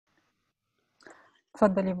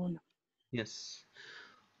اتفضل يا بونا. Yes.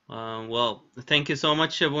 Well, thank you so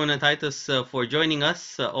much, Abuna Titus, for joining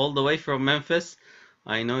us all the way from Memphis.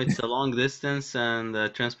 I know it's a long distance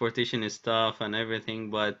and transportation is tough and everything,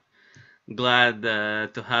 but glad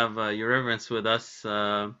to have your reverence with us.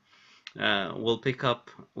 We'll pick up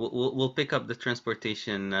the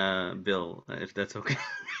transportation bill if that's okay.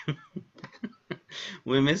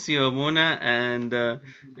 We miss you, Abuna, and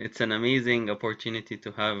it's an amazing opportunity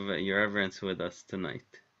to have your reverence with us tonight.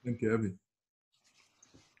 Thank you, Abby.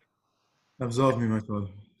 Absolve me, my Father.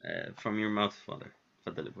 From your mouth, Father.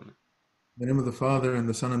 Tfaddal, Abuna. In the name of the Father, and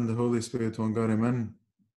the Son, and the Holy Spirit, one God, amen.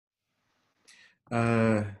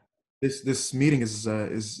 This meeting is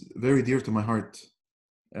very dear to my heart.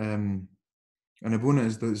 And Abuna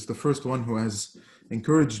is the first one who has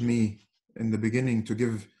encouraged me in the beginning to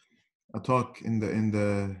give a talk in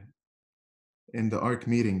the ARC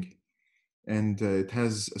meeting, and it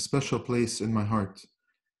has a special place in my heart.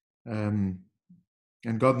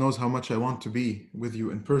 And God knows how much I want to be with you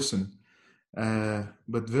in person,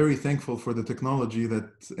 but very thankful for the technology that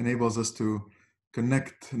enables us to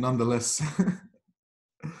connect nonetheless.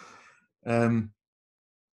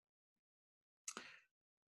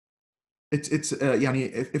 It's يعني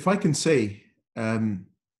if I can say,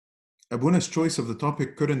 Abuna's choice of the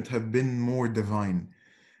topic couldn't have been more divine.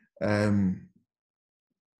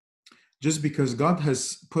 Just because God has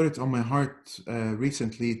put it on my heart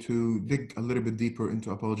recently to dig a little bit deeper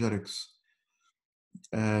into apologetics.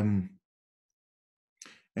 And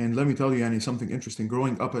let me tell you, Yani, something interesting.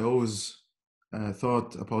 Growing up, I always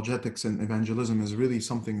thought apologetics and evangelism is really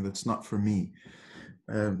something that's not for me.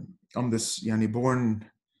 I'm this Yani, born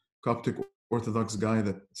Coptic Orthodox guy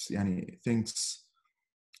that Yani, thinks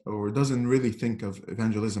or doesn't really think of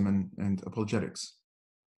evangelism and apologetics.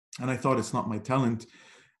 And I thought it's not my talent.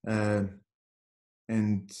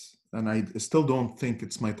 And I still don't think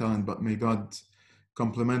it's my talent, but may God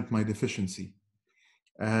complement my deficiency.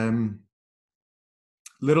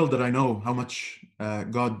 Little did I know how much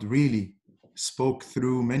God really spoke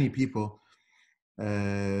through many people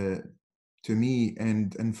to me,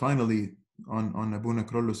 and finally on Abuna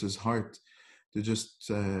Krolos's heart to just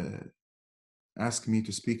ask me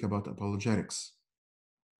to speak about apologetics.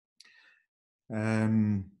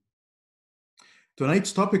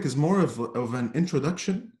 Tonight's topic is more of an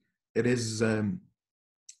introduction. It is,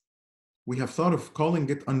 we have thought of calling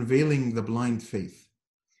it Unveiling the Blind Faith.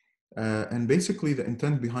 And basically the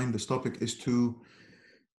intent behind this topic is to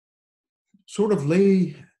sort of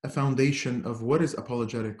lay a foundation of what is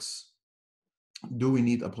apologetics. Do we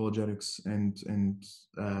need apologetics, and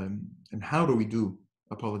how do we do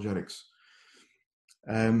apologetics?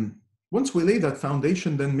 Once we lay that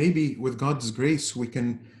foundation, then maybe with God's grace we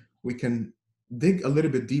can dig a little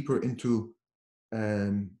bit deeper into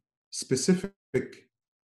specific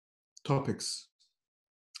topics.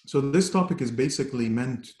 So this topic is basically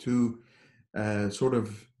meant to sort of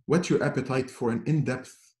whet your appetite for an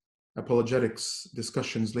in-depth apologetics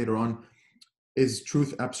discussions later on. Is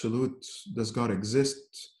truth absolute? Does God exist?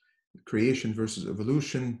 Creation versus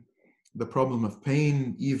evolution, the problem of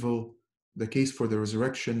pain, evil, the case for the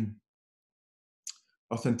resurrection,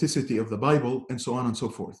 authenticity of the Bible, and so on and so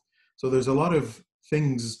forth. So there's a lot of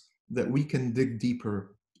things that we can dig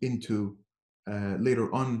deeper into later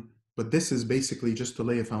on, but this is basically just to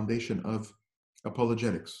lay a foundation of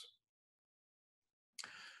apologetics.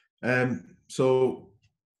 So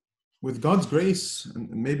with God's grace, and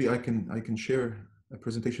maybe I can share a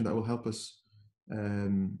presentation that will help us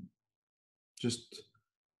just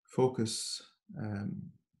focus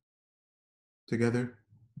together.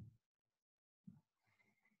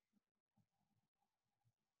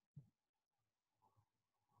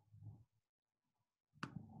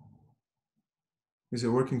 Is it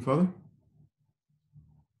working, Father?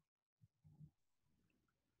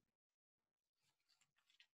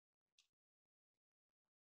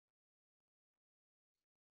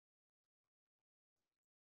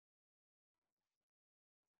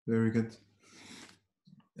 Very good.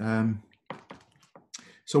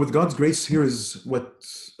 So with God's grace, here is what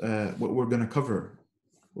we're going to cover.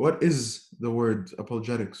 What is the word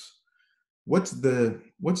apologetics? What's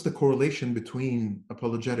the correlation between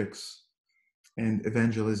apologetics and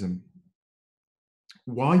evangelism?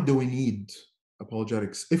 Why do we need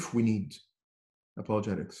apologetics, if we need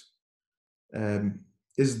apologetics?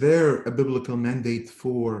 Is there a biblical mandate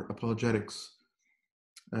for apologetics?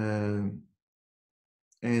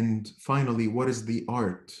 And finally, what is the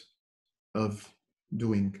art of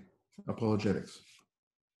doing apologetics?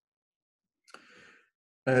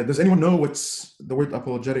 Does anyone know what's the word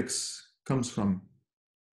apologetics comes from?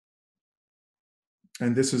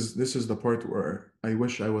 and this is the part where I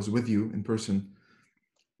wish I was with you in person.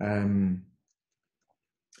 Um,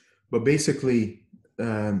 but basically,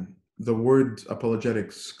 the word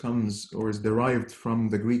apologetics comes or is derived from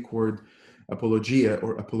the Greek word apologia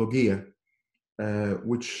or apologia,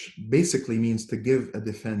 which basically means to give a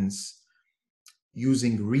defense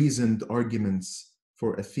using reasoned arguments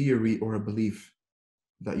for a theory or a belief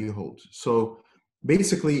that you hold. So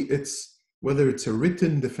basically, it's whether it's a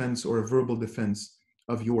written defense or a verbal defense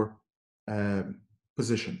of your uh,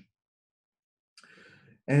 position.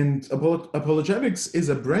 And apologetics is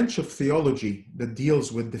a branch of theology that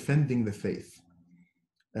deals with defending the faith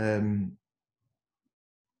um,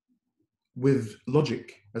 with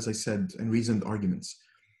logic, as I said, and reasoned arguments.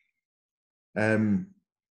 Um,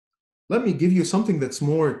 let me give you something that's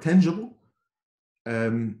more tangible.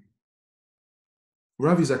 Ravi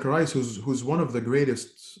Zacharias, who's one of the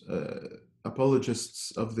greatest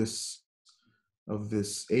apologists of this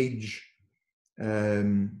age,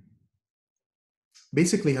 um,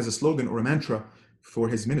 basically has a slogan or a mantra for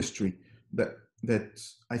his ministry that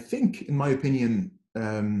I think, in my opinion,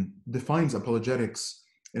 defines apologetics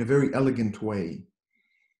in a very elegant way.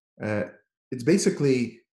 It's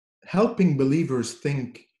basically helping believers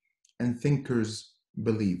think and thinkers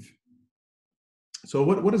believe. So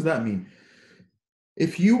what does that mean?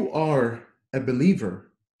 If you are a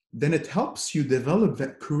believer, then it helps you develop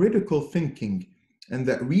that critical thinking and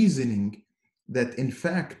that reasoning that in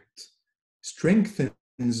fact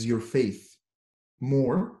strengthens your faith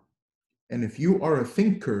more. And if you are a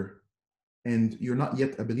thinker and you're not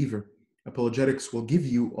yet a believer, apologetics will give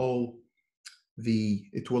you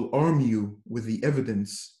it will arm you with the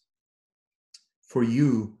evidence for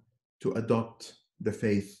you to adopt the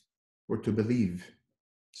faith or to believe.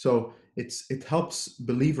 So it helps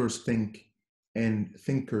believers think and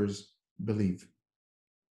thinkers believe.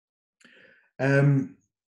 Um,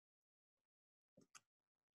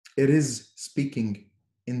 it is speaking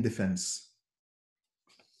in defense.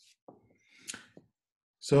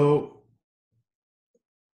 So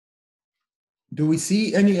do we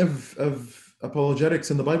see any of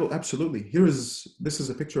apologetics in the Bible? Absolutely. This is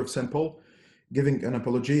a picture of St. Paul giving an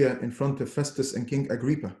apologia in front of Festus and King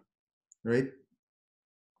Agrippa, right?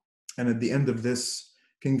 And at the end of this,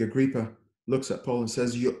 King Agrippa looks at Paul and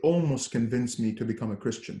says, "You almost convinced me to become a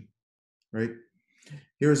Christian," right?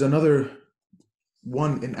 Here's another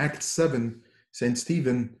one in Acts 7. Saint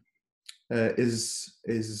Stephen is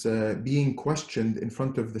being questioned in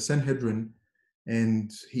front of the Sanhedrin, and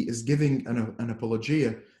he is giving an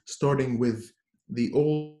apologia, starting with the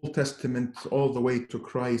Old Testament all the way to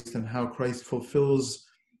Christ and how Christ fulfills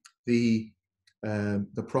the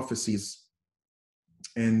prophecies,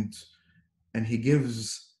 and he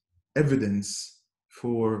gives evidence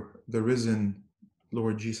for the risen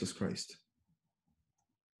Lord Jesus Christ.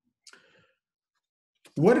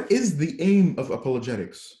 What is the aim of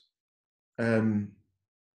apologetics? I'm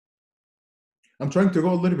trying to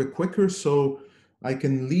go a little bit quicker so I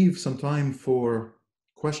can leave some time for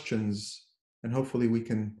questions, and hopefully we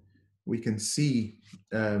can see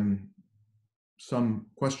some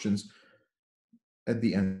questions at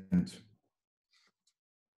the end.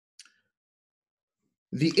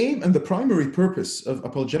 The aim and the primary purpose of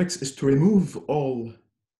apologetics is to remove all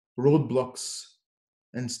roadblocks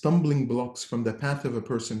and stumbling blocks from the path of a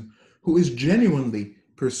person who is genuinely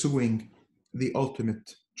pursuing the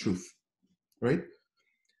ultimate truth, right?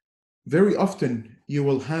 Very often you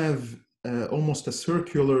will have almost a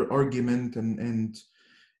circular argument and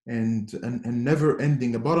never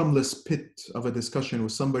ending, a bottomless pit of a discussion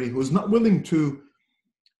with somebody who is not willing to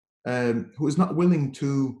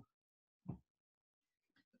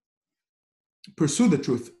pursue the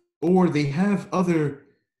truth, or they have other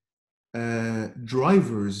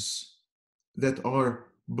drivers that are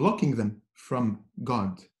blocking them from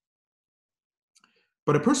God.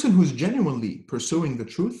 But a person who's genuinely pursuing the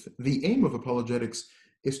truth, the aim of apologetics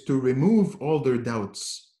is to remove all their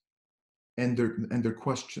doubts and their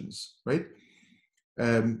questions, right?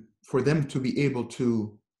 For them to be able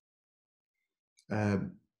to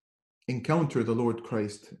encounter the Lord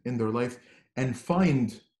Christ in their life and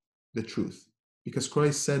find the truth. Because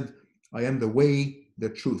Christ said, "I am the way, the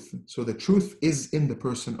truth." So the truth is in the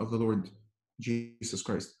person of the Lord Jesus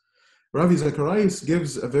Christ. Ravi Zacharias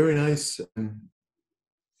gives a very nice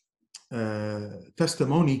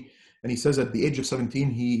testimony, and he says at the age of 17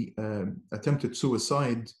 he attempted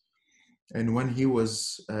suicide, and when he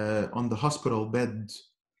was on the hospital bed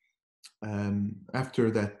after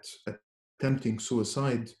that attempting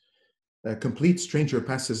suicide, a complete stranger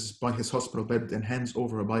passes by his hospital bed and hands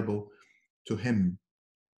over a Bible to him,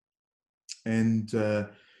 and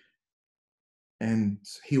and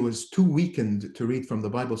he was too weakened to read from the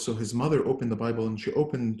Bible. So his mother opened the Bible, and she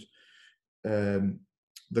opened um,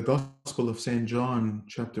 the Gospel of St. John,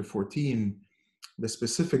 chapter 14, the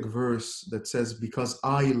specific verse that says, "Because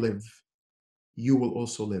I live, you will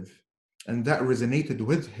also live." And that resonated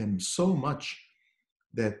with him so much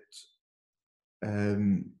that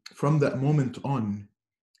from that moment on,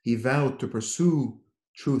 he vowed to pursue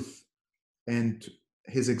truth. And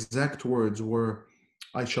his exact words were,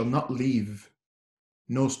 "I shall not leave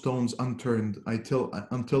no stones unturned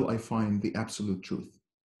until I find the absolute truth."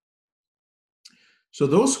 So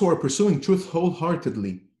those who are pursuing truth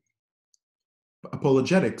wholeheartedly,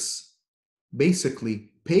 apologetics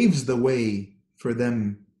basically paves the way for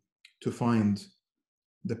them to find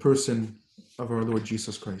the person of our Lord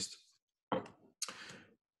Jesus Christ.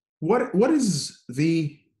 What is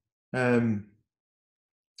the um,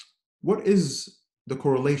 what is the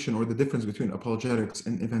correlation or the difference between apologetics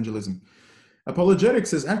and evangelism?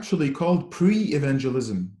 Apologetics is actually called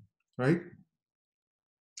pre-evangelism, right?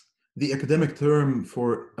 The academic term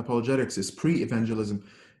for apologetics is pre-evangelism.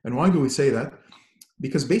 And why do we say that?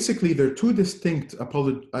 Because basically there are two distinct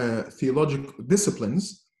theological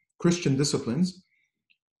disciplines, Christian disciplines,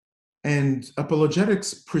 and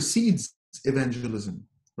apologetics precedes evangelism,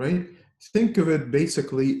 right? Think of it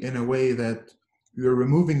basically in a way that you're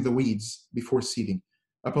removing the weeds before seeding.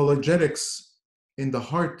 Apologetics in the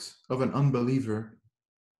heart of an unbeliever,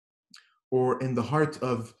 or in the heart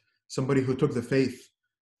of somebody who took the faith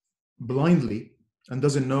blindly and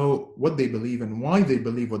doesn't know what they believe and why they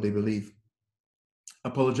believe what they believe.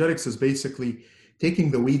 Apologetics is basically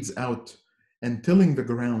taking the weeds out and tilling the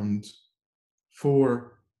ground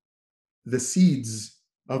for the seeds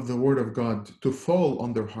of the word of God to fall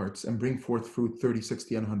on their hearts and bring forth fruit 30,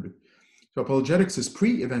 60, and 100. So apologetics is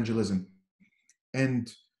pre-evangelism.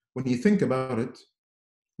 And when you think about it,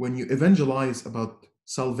 when you evangelize about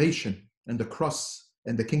salvation and the cross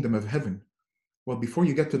and the kingdom of heaven, well, before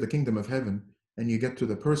you get to the kingdom of heaven and you get to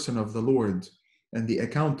the person of the Lord and the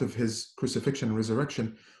account of his crucifixion and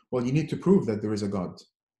resurrection, well, you need to prove that there is a God.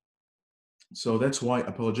 So that's why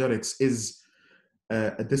apologetics is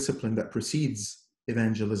a discipline that precedes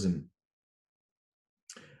evangelism.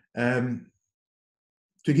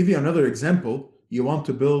 To give you another example, you want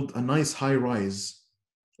to build a nice high rise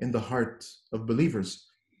in the heart of believers.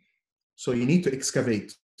 So you need to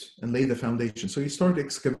excavate and lay the foundation. So you start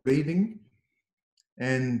excavating,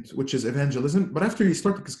 and which is evangelism. But after you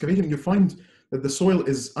start excavating, you find that the soil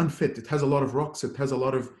is unfit. It has a lot of rocks. It has a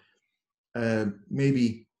lot of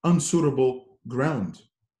maybe unsuitable ground.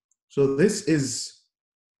 So this is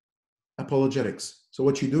apologetics. So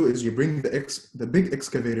what you do is you bring the big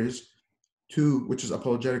excavators which is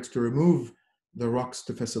apologetics, to remove the rocks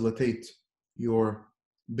to facilitate your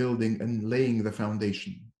building and laying the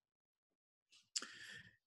foundation.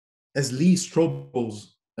 As Lee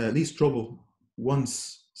Strobel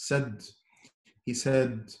once said, he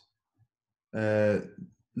said,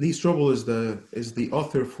 Lee Strobel is the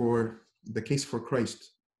author for The Case for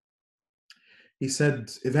Christ. He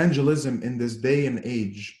said, evangelism in this day and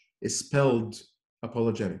age is spelled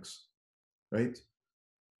apologetics, right?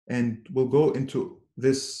 And we'll go into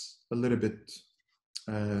this a little bit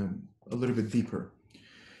deeper.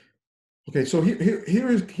 Okay, so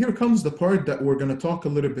here comes the part that we're going to talk a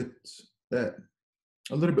little bit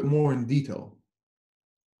more in detail.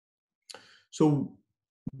 So,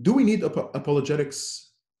 do we need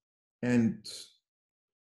apologetics, and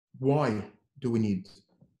why do we need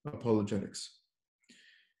apologetics?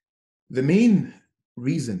 The main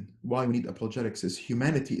reason why we need apologetics is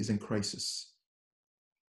humanity is in crisis.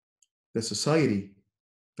 The society,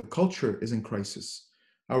 the culture is in crisis.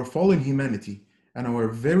 Our fallen humanity and our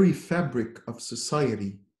very fabric of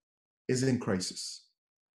society is in crisis.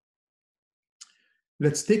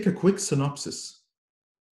 Let's take a quick synopsis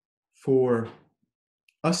for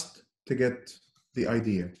us to get the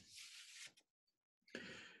idea.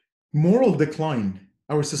 Moral decline.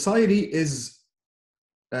 Our society is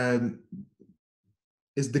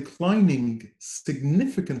declining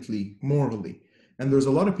significantly morally. And there's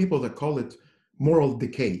a lot of people that call it moral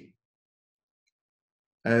decay.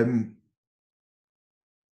 Let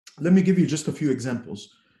me give you just a few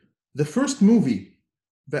examples. The first movie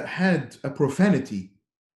that had a profanity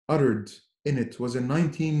uttered in it was in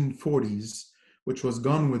 1940s, which was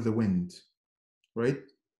Gone with the Wind, right?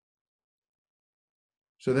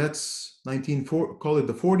 So that's call it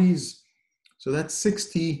the 40s. So that's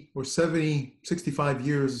 60 or 70, 65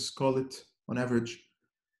 years, call it on average.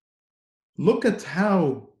 Look at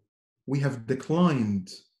how we have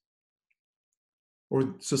declined,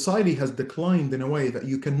 or society has declined in a way that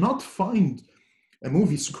you cannot find a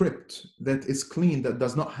movie script that is clean, that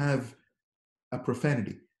does not have a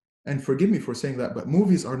profanity. And forgive me for saying that, but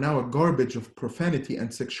movies are now a garbage of profanity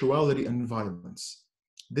and sexuality and violence.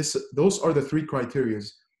 Those are the three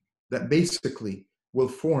criterias that basically will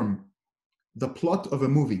form the plot of a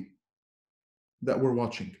movie that we're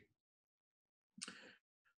watching.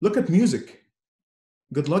 Look at music.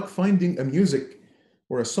 Good luck finding a music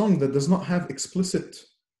or a song that does not have explicit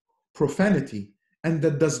profanity and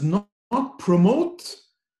that does not promote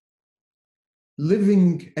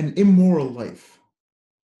living an immoral life.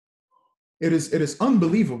 It is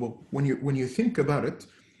unbelievable when you think about it,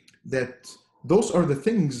 that those are the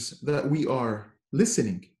things that we are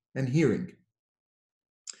listening and hearing.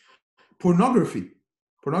 Pornography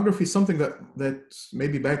is something that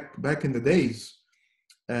maybe back in the days,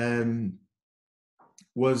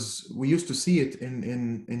 we used to see it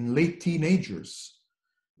in late teenagers.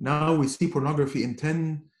 Now we see pornography in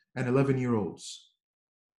 10 and 11-year-olds.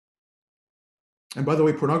 And by the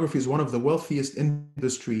way, pornography is one of the wealthiest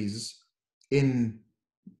industries in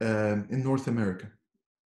North America.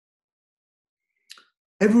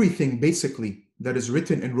 Everything basically that is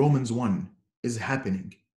written in Romans 1 is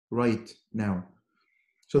happening right now.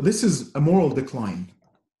 So this is a moral decline.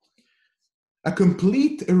 A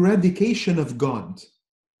complete eradication of God.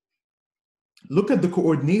 Look at the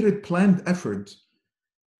coordinated, planned effort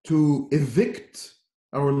to evict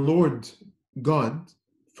our Lord God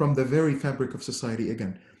from the very fabric of society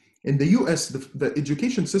again. In the US, the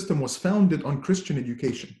education system was founded on Christian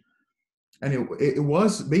education. And it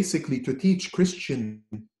was basically to teach Christian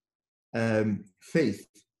faith.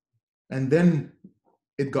 And then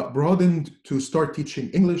it got broadened to start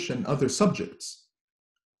teaching English and other subjects.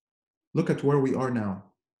 Look at where we are now.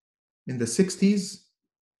 In the 60s,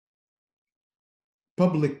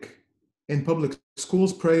 in public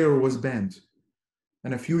schools, prayer was banned.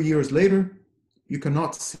 And a few years later, you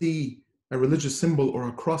cannot see a religious symbol or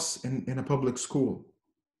a cross in a public school.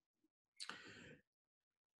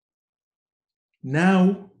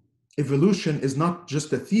 Now, evolution is not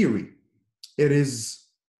just a theory. It is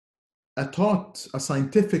a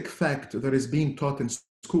scientific fact that is being taught in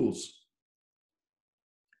schools.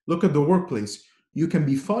 Look at the workplace. You can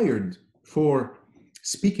be fired for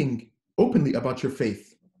speaking openly about your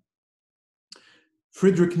faith.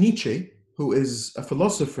 Friedrich Nietzsche, who is a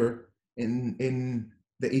philosopher in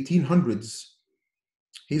the 1800s,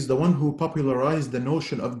 he's the one who popularized the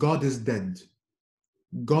notion of God is dead.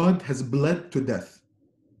 God has bled to death.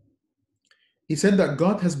 He said that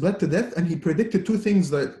God has bled to death, and he predicted two things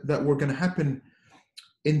that were going to happen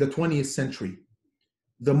in the 20th century.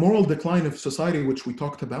 The moral decline of society, which we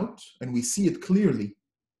talked about, and we see it clearly,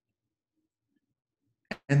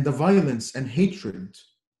 and the violence and hatred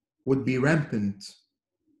would be rampant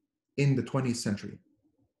in the 20th century.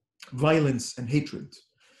 Violence and hatred.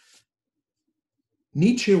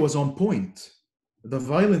 Nietzsche was on point. The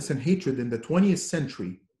violence and hatred in the 20th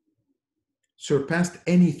century surpassed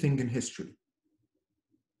anything in history.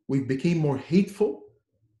 We became more hateful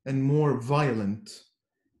and more violent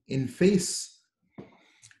in the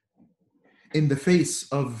face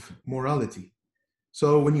of morality.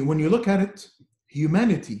 So when you look at it,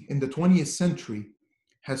 humanity in the 20th century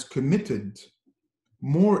has committed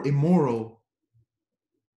more immoral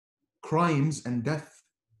crimes and death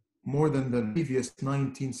more than the previous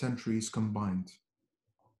 19 centuries combined.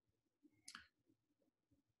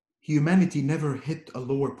 Humanity never hit a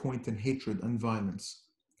lower point in hatred and violence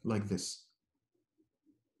like this.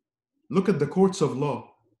 Look at the courts of law.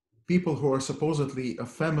 People who are supposedly a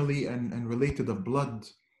family and related of blood,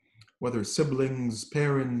 whether siblings,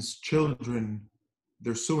 parents, children,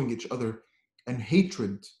 they're suing each other, and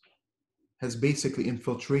hatred has basically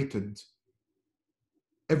infiltrated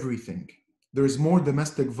everything. There is more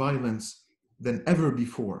domestic violence than ever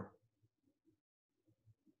before.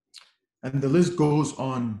 And the list goes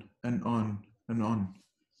on and on and on.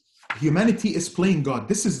 Humanity is playing God.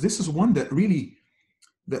 This is one that really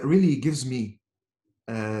gives me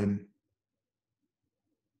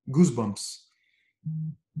goosebumps.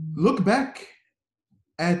 Look back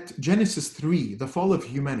at Genesis 3, the fall of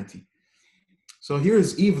humanity. So here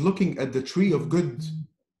is Eve looking at the tree of good,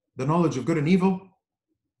 the knowledge of good and evil,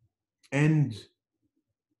 and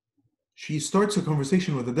she starts a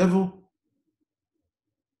conversation with the devil,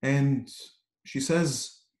 and she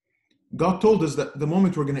says, God told us that the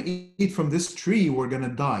moment we're going to eat from this tree, we're going to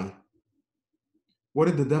die. What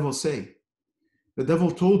did the devil say? The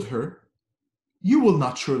devil told her, you will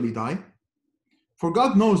not surely die. For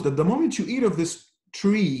God knows that the moment you eat of this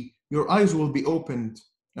tree, your eyes will be opened.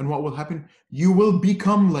 And what will happen? You will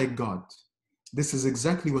become like God. This is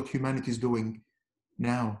exactly what humanity is doing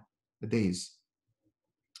nowadays.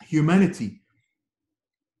 humanity,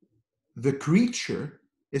 the creature,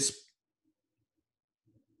 is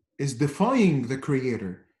defying the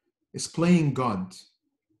creator, is playing God.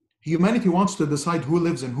 Humanity wants to decide who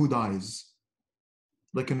lives and who dies,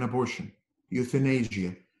 like an abortion,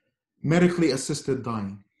 euthanasia, medically assisted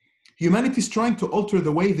dying. Humanity is trying to alter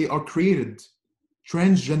the way they are created,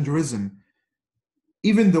 transgenderism.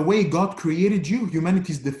 Even the way God created you,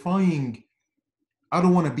 humanity is defying, I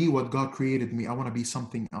don't want to be what God created me, I want to be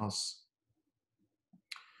something else.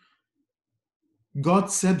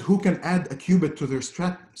 God said, who can add a cubit to their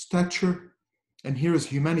stature? And here is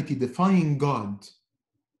humanity defying God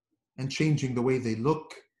and changing the way they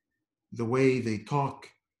look, the way they talk,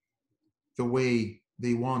 the way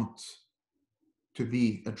they want to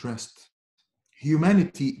be addressed.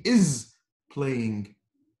 Humanity is playing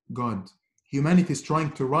God. Humanity is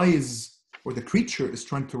trying to rise, or the creature is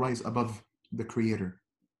trying to rise above the creator.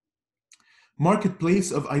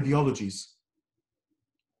 Marketplace of ideologies.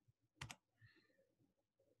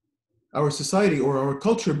 Our society or our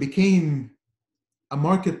culture became a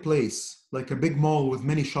marketplace, like a big mall with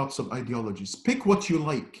many shops of ideologies. Pick what you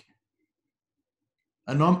like.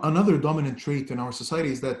 Another dominant trait in our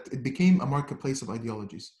society is that it became a marketplace of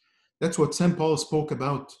ideologies. That's what St. Paul spoke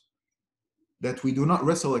about, that we do not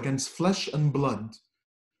wrestle against flesh and blood,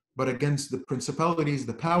 but against the principalities,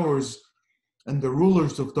 the powers, and the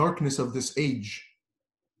rulers of darkness of this age,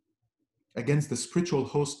 against the spiritual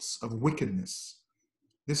hosts of wickedness.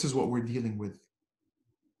 This is what we're dealing with.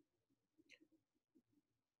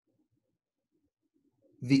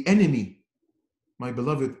 The enemy, my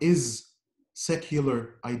beloved, is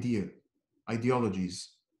secular ideologies.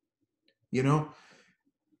 You know,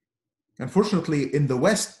 unfortunately, in the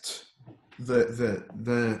West,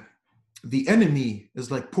 the enemy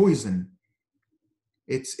is like poison.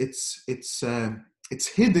 It's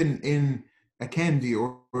hidden in a candy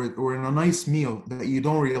or in a nice meal that you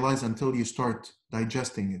don't realize until you start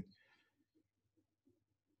digesting it.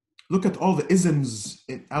 Look at all the isms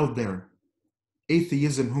out there.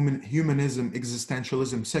 Atheism, humanism,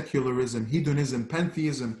 existentialism, secularism, hedonism,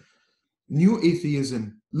 pantheism, new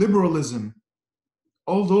atheism, liberalism.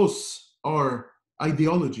 All those are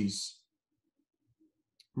ideologies,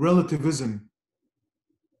 relativism,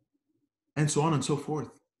 and so on and so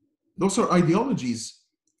forth. Those are ideologies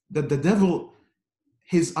that the devil,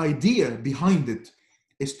 his idea behind it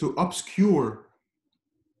is to obscure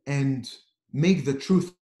and make the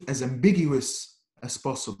truth as ambiguous as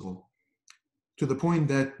possible, to the point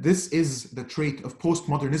that this is the trait of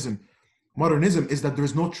postmodernism. Modernism is that there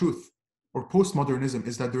is no truth, or postmodernism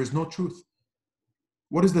is that there is no truth.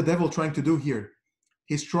 What is the devil trying to do here?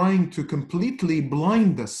 He's trying to completely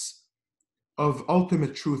blind us of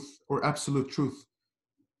ultimate truth or absolute truth.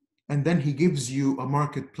 And then he gives you a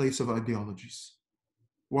marketplace of ideologies.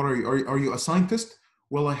 What are you? Are you a scientist?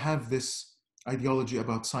 Well, I have this ideology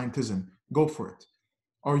about scientism. Go for it.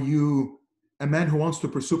 Are you a man who wants to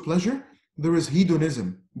pursue pleasure? There is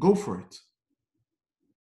hedonism. Go for it.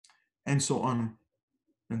 And so on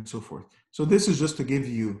and so forth. So this is just to give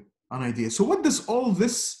you an idea. So what does all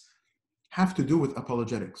this have to do with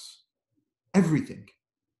apologetics? Everything.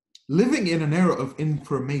 Living in an era of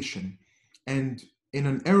information and in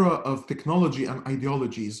an era of technology and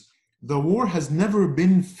ideologies, the war has never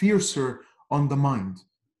been fiercer on the mind,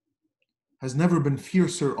 has never been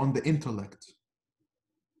fiercer on the intellect.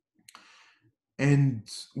 And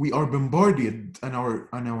we are bombarded, and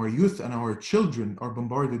our youth and our children are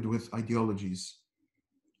bombarded with ideologies.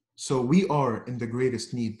 So we are in the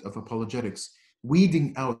greatest need of apologetics,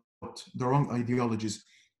 weeding out the wrong ideologies,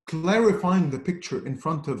 clarifying the picture in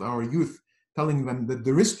front of our youth, telling them that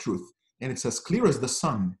there is truth and it's as clear as the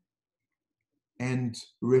sun, and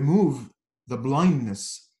remove the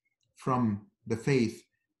blindness from the faith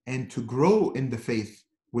and to grow in the faith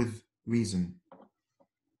with reason.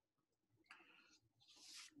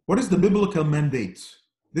 What is the biblical mandate?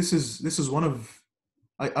 This is one of,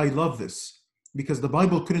 I love this, because the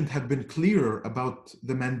Bible couldn't have been clearer about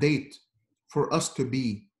the mandate for us to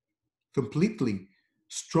be completely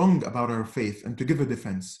strong about our faith and to give a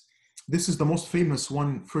defense. This is the most famous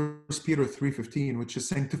one, 1 Peter 3:15, which is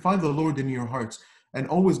sanctify the Lord in your hearts and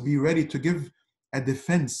always be ready to give a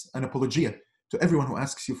defense, an apologia, to everyone who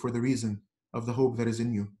asks you for the reason of the hope that is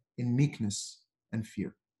in you, in meekness and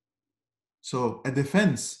fear. So a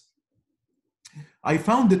defense. I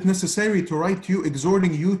found it necessary to write to you,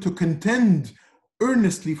 exhorting you to contend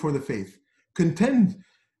earnestly for the faith. Contend,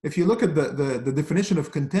 if you look at the definition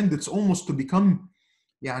of contend, it's almost to become,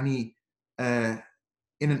 in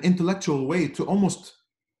an intellectual way, to almost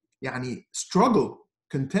struggle,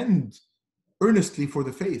 contend earnestly for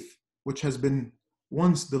the faith, which has been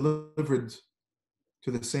once delivered to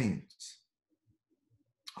the saints.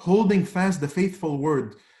 Holding fast the faithful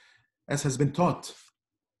word as has been taught,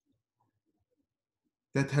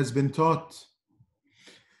 that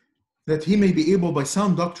he may be able by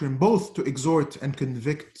sound doctrine both to exhort and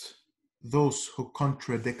convict those who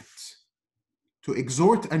contradict. To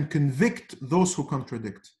exhort and convict those who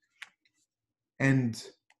contradict. And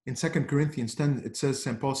in 2 Corinthians 10, it says,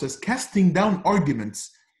 St. Paul says, casting down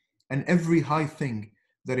arguments and every high thing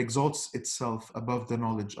that exalts itself above the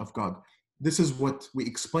knowledge of God. This is what we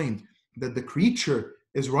explained, that the creature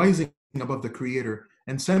is rising above the creator.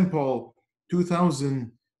 And St. Paul,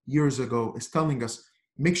 2,000 years ago, is telling us,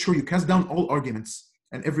 make sure you cast down all arguments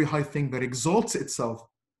and every high thing that exalts itself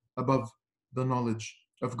above the knowledge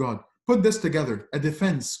of God. Put this together: a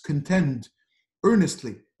defense, contend,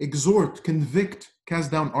 earnestly, exhort, convict,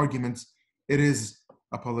 cast down arguments. It is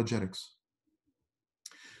apologetics.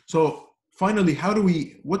 So finally,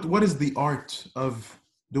 what is the art of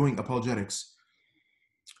doing apologetics?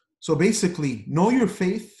 So basically, know your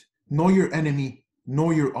faith, know your enemy,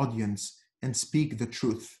 know your audience, and speak the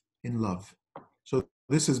truth in love. So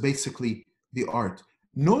this is basically the art.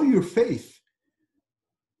 Know your faith.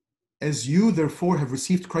 As you therefore have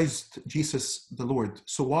received Christ Jesus the Lord,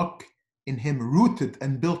 so walk in him, rooted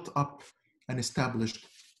and built up and established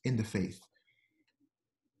in the faith.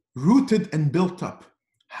 Rooted and built up.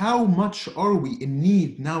 How much are we in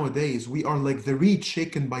need nowadays? We are like the reed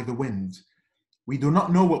shaken by the wind. We do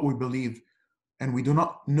not know what we believe, and we do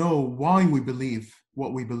not know why we believe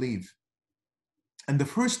what we believe. And the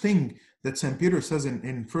first thing that St. Peter says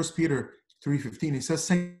in 1 Peter 3:15, he says,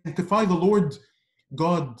 sanctify the Lord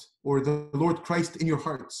God or the Lord Christ in your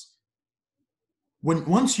hearts.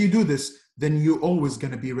 Once you do this, then you're always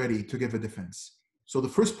going to be ready to give a defense. So the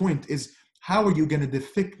first point is, how are you going to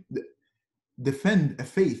defend a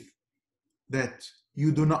faith that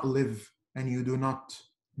you do not live and you do not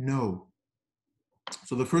know?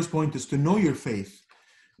 So the first point is to know your faith.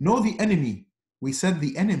 Know the enemy. We said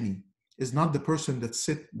the enemy is not the person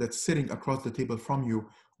that's sitting across the table from you,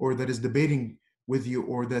 or that is debating with you,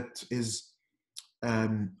 or that is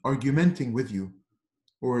argumenting with you,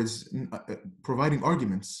 or is providing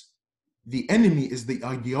arguments. The enemy is the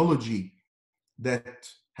ideology that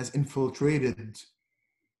has infiltrated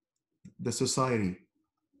the society.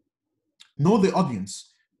 Know the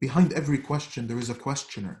audience. Behind every question, there is a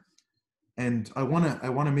questioner. And I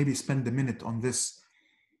wanna maybe spend a minute on this,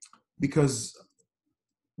 because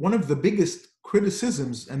one of the biggest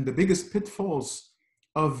criticisms and the biggest pitfalls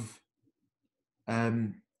of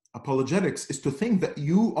apologetics is to think that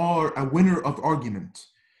you are a winner of argument.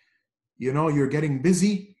 You know, you're getting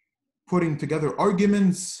busy putting together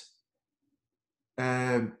arguments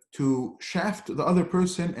to shaft the other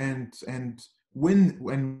person and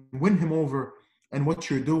win him over. And what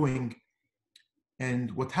you're doing,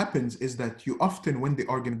 and what happens is that you often win the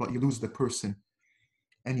argument, but you lose the person,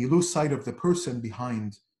 and you lose sight of the person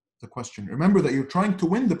behind the question. Remember that you're trying to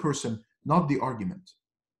win the person, not the argument.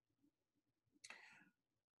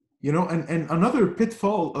 You know, and another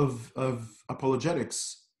pitfall of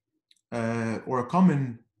apologetics, or a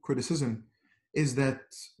common criticism, is that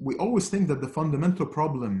we always think that the fundamental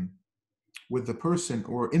problem with the person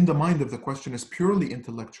or in the mind of the question is purely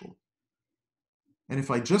intellectual. And if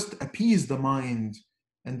I just appease the mind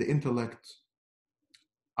and the intellect,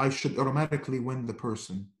 I should automatically win the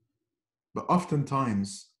person. But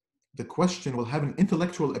oftentimes, the question will have an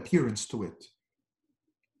intellectual appearance to it.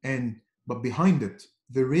 But behind it,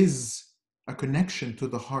 there is a connection to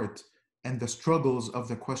the heart and the struggles of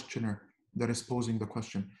the questioner that is posing the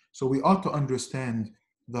question. So we ought to understand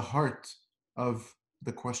the heart of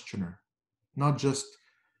the questioner, not just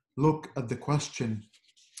look at the question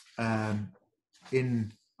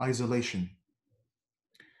in isolation.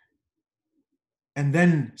 And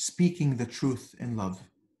then speaking the truth in love.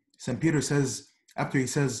 St. Peter says, after he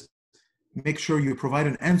says, make sure you provide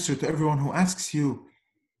an answer to everyone who asks you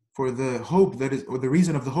for the hope that is, or the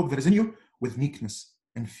reason of the hope that is in you, with meekness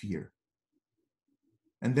and fear.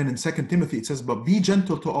 And then in 2 Timothy, it says, but be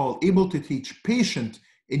gentle to all, able to teach, patient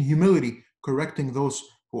in humility, correcting those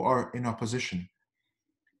who are in opposition.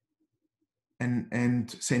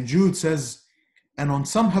 And St. Jude says, and on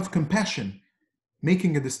some have compassion,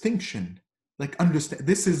 making a distinction. Like, understand,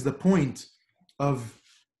 this is the point of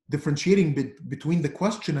differentiating between the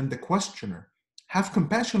question and the questioner. Have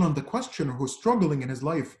compassion on the questioner who's struggling in his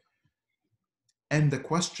life and the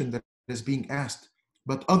question that is being asked,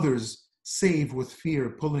 but others save with fear,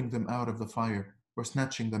 pulling them out of the fire or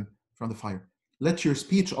snatching them from the fire. Let your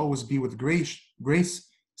speech always be with grace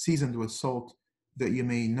seasoned with salt, that you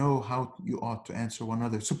may know how you ought to answer one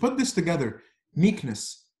another. So put this together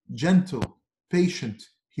meekness, gentle, patient,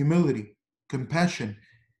 humility, compassion,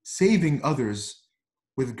 saving others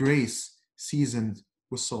with grace seasoned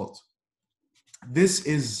with salt. This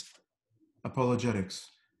is apologetics.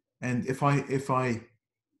 And if I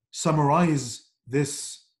summarize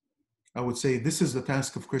this, I would say this is the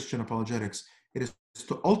task of Christian apologetics. It is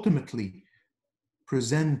to ultimately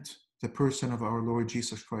present the person of our Lord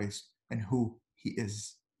Jesus Christ and who he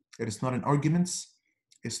is. It is not in arguments,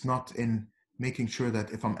 it's not in making sure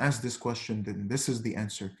that if I'm asked this question, then this is the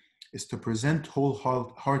answer. It's to present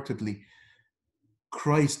wholeheartedly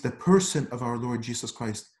Christ, the person of our Lord Jesus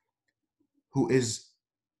Christ, who is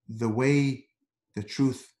the way, the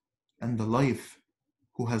truth, and the life,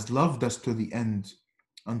 who has loved us to the end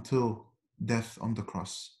until death on the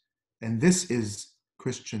cross. And this is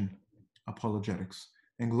Christian apologetics.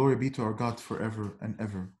 And glory be to our God forever and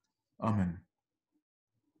ever. Amen.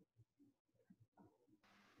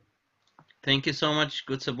 Thank you so much,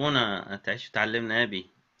 good Sabuna. تعيش وتعلمنا أبي.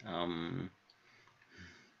 Um,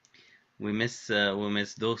 we miss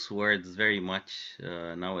those words very much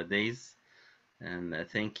nowadays. And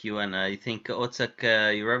thank you. And I think Otsak,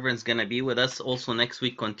 your reverend's gonna be with us also next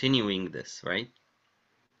week, continuing this, right?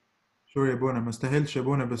 Sure يا بونا، ما استاهلش يا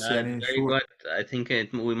بونا، بس It's يعني very sure. good. I think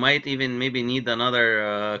we might even maybe need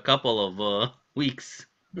another couple of weeks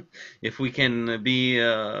if we can be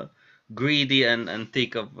greedy and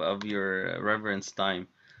take of your reverence time.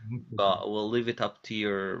 But we'll leave it up to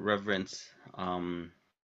your reverence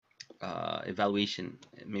evaluation.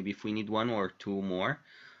 Maybe if we need one or two more.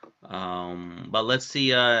 But let's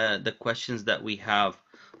see the questions that we have.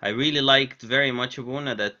 I really liked very much,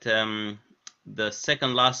 Abuna, that the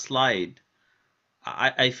second last slide.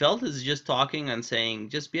 I felt it's just talking and saying,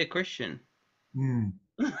 just be a Christian. Mm,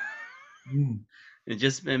 mm,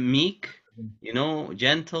 Just be meek,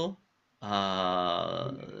 gentle,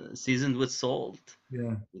 seasoned with salt,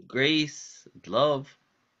 yeah, with grace, with love,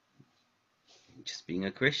 just being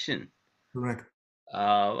a Christian. correct.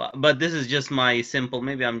 But this is just my simple,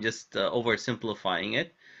 maybe I'm just oversimplifying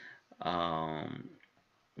it. Um,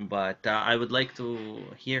 but I would like to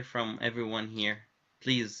hear from everyone here.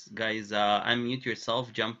 Please, guys, unmute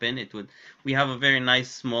yourself, jump in. We have a very nice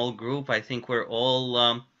small group. I think we're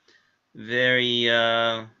all very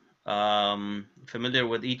familiar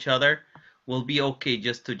with each other. We'll be okay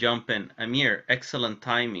just to jump in. Amir, excellent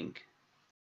timing.